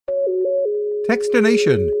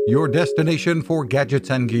Techstination, your destination for gadgets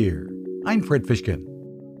and gear. I'm Fishkin.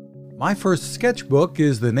 myFirst Sketchbook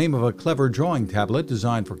is the name of a clever drawing tablet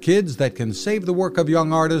designed for kids that can save the work of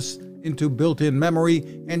young artists into built-in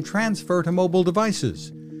memory and transfer to mobile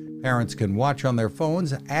devices. Parents can watch on their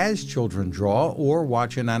phones as children draw or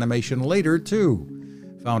watch an animation later, too.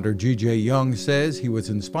 Founder G.J. Young says he was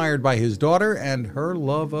inspired by his daughter and her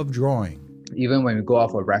love of drawing. Even when we go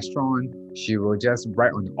out for a restaurant, she will just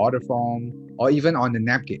write on the order form or even on the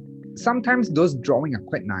napkin. Sometimes those drawings are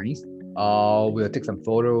quite nice. We'll take some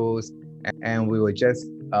photos and we will just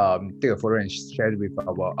take a photo and share it with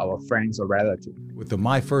our friends or relatives. With the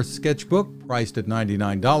myFirst Sketchbook, priced at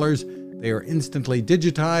 $99, they are instantly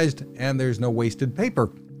digitized and there's no wasted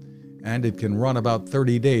paper. And it can run about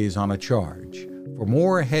 30 days on a charge. For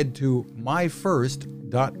more, head to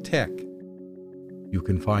myfirst.tech. You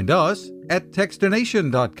can find us at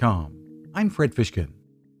Techstination.com. I'm Fishkin.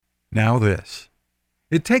 Now this.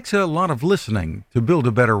 It takes a lot of listening to build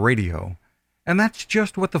a better radio, and that's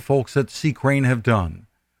just what the folks at C. Crane have done.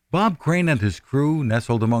 Bob Crane and his crew,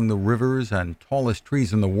 nestled among the rivers and tallest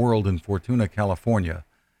trees in the world in Fortuna, California,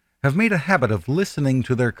 have made a habit of listening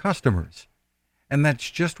to their customers. And that's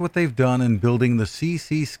just what they've done in building the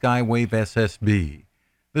CC Skywave SSB,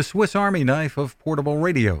 the Swiss Army knife of portable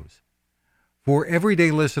radios. For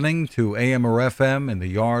everyday listening to AM or FM in the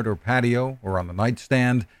yard or patio or on the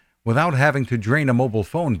nightstand, without having to drain a mobile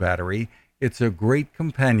phone battery, it's a great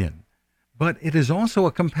companion. But it is also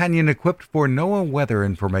a companion equipped for NOAA weather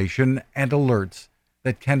information and alerts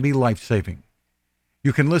that can be life-saving.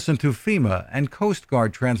 You can listen to FEMA and Coast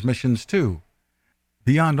Guard transmissions too.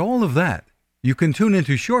 Beyond all of that, you can tune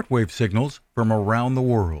into shortwave signals from around the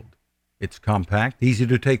world. It's compact, easy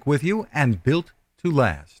to take with you, and built to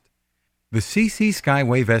last. The CC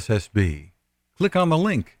Skywave SSB. Click on the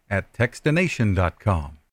link at Techstination.com.